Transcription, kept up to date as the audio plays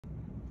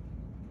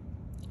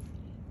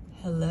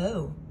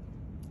Hello,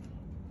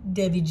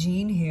 Debi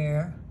Jean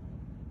here,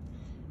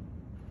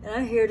 and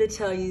I'm here to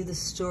tell you the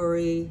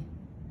story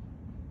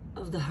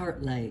of the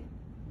heart light.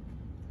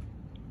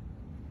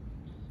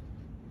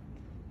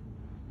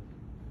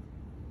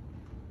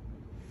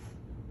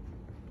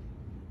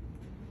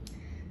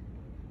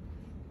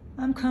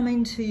 I'm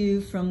coming to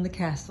you from the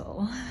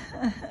castle.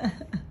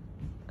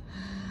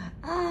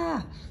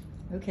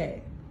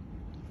 Okay.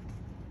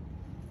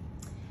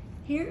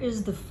 Here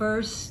is the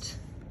first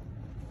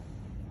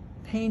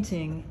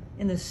painting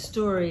in the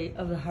story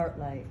of the heart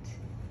light.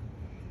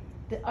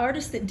 The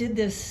artist that did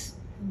this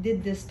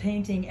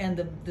painting and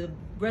the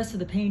rest of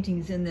the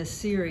paintings in this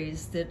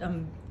series that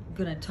I'm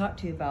going to talk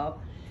to you about,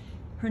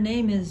 her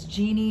name is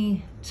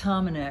Jeanie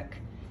Tomanek,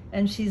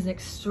 and she's an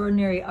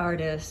extraordinary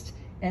artist,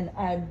 and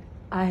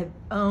I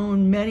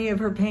own many of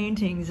her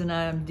paintings, and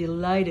I'm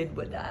delighted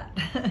with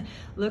that.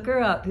 Look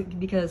her up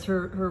because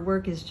her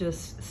work is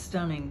just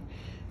stunning.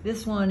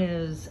 This one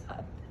is,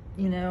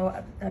 you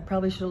know, I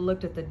probably should have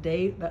looked at the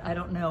date, but I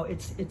don't know.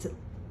 It's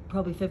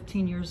probably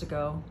 15 years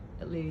ago,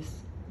 at least,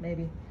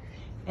 maybe.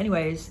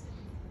 Anyways,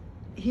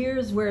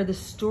 here's where the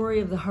story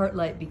of the heart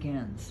light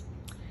begins.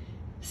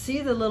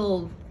 See the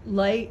little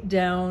light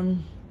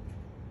down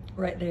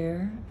right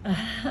there?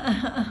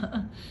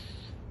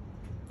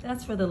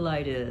 That's where the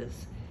light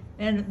is.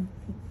 And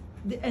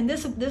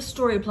this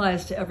story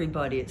applies to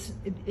everybody.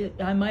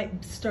 I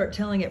might start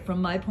telling it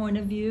from my point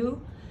of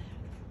view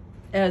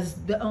as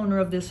the owner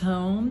of this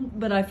home,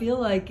 but I feel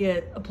like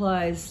it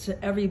applies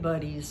to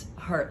everybody's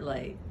heart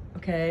light,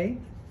 okay?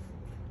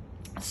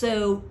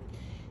 So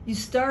you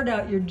start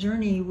out your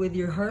journey with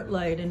your heart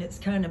light, and it's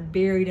kind of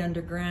buried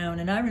underground.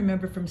 And I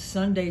remember from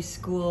Sunday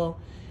school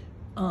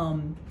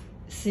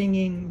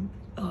singing,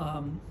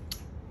 I'm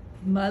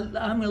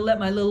gonna let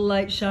my little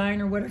light shine,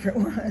 or whatever it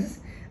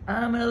was.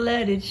 I'm gonna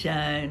let it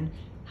shine.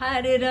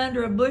 Hide it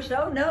under a bush.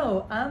 Oh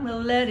no, I'm gonna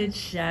let it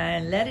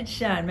shine. Let it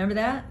shine. Remember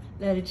that?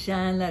 Let it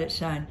shine, let it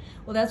shine.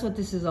 Well, that's what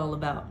this is all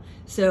about.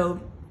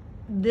 So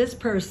this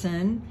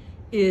person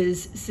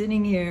is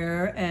sitting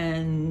here,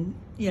 and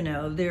you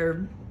know,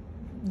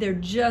 they're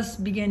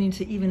just beginning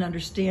to even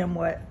understand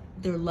what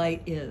their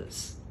light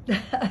is.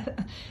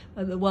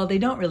 Well, they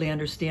don't really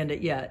understand it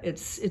yet.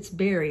 It's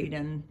buried,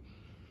 and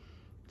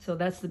so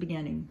that's the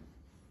beginning.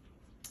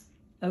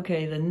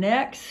 Okay, the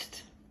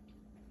next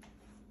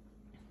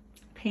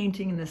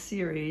painting in the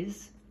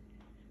series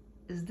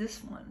is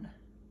this one.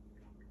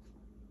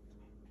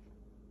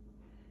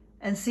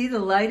 And see, the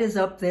light is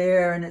up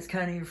there, and it's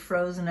kind of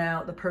frozen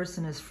out. The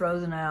person is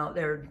frozen out.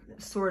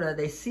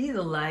 They see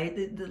the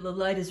light. The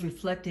light is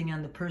reflecting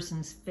on the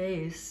person's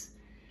face,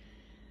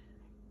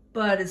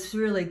 but it's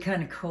really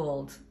kind of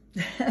cold.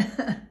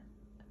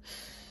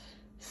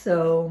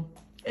 So,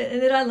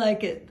 and then I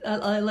like it.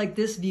 I like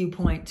this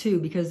viewpoint too,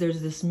 because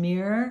there's this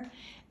mirror,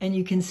 and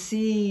you can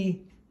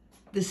see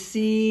the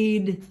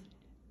seed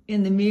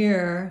in the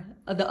mirror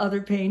of the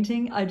other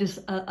painting. I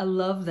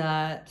love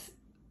that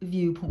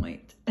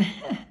viewpoint.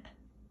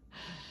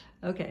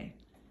 Okay,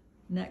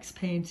 next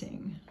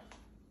painting.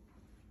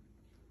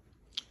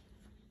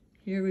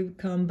 Here we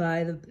come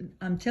by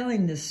I'm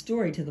telling this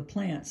story to the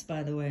plants,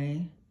 by the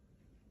way.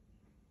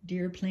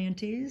 Dear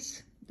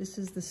planties, this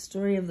is the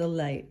story of the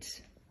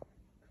light.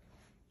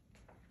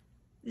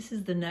 This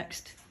is the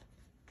next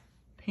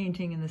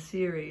painting in the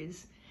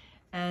series,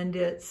 and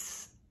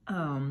it's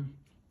at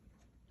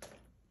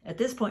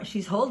this point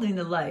she's holding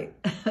the light.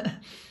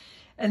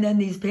 And then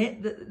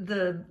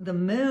the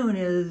moon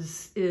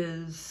is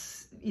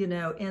you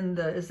know,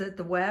 is it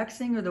the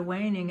waxing or the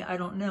waning? I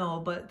don't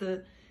know, but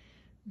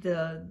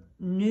the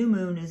new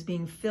moon is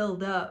being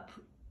filled up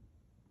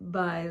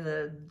by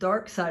the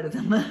dark side of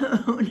the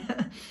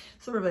moon.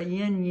 Sort of a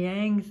yin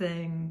yang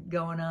thing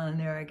going on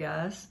there, I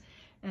guess.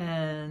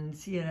 And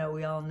you know,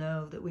 we all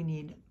know that we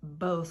need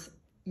both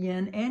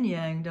yin and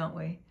yang, don't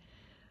we?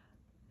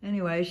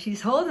 Anyway,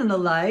 she's holding the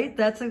light.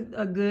 That's a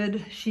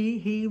good she,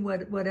 he,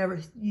 whatever.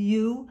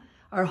 You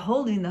are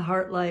holding the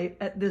heart light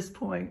at this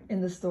point in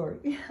the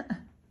story.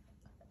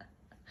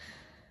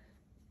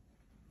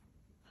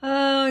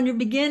 Oh, and you're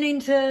beginning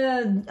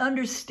to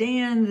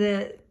understand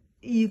that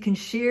you can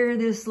share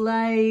this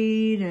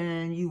light,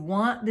 and you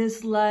want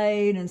this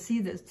light, and see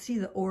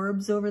the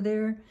orbs over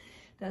there?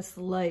 That's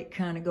the light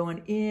kind of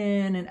going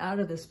in and out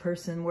of this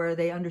person, where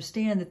they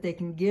understand that they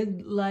can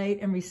give light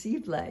and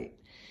receive light.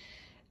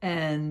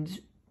 And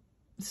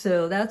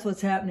so that's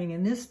what's happening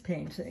in this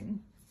painting.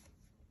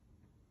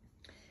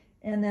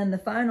 And then the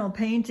final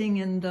painting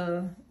in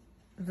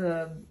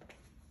the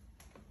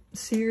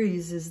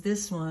series is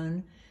this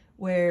one,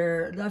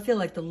 where I feel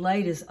like the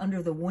light is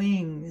under the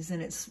wings,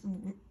 and it's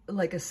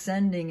like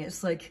ascending.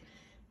 It's like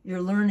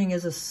you're learning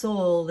as a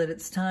soul that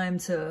it's time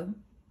to,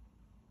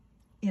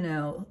 you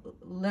know,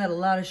 let a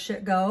lot of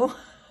shit go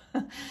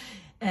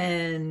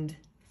and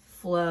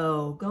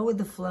flow. Go with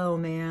the flow,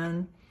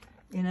 man.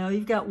 You know,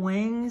 you've got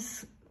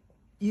wings,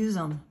 use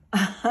them.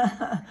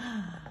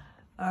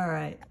 All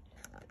right.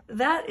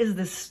 That is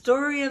the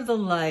story of the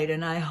light,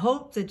 and I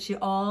hope that you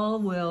all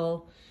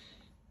will,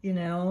 you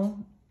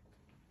know,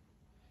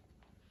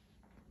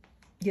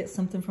 get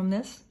something from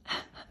this.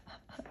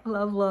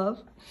 Love,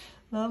 love,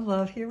 love,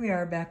 love. Here we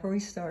are back where we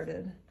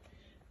started.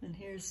 And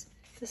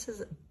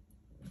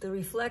the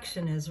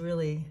reflection is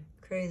really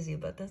crazy,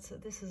 but this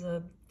is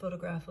a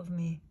photograph of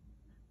me.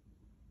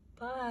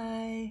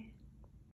 Bye.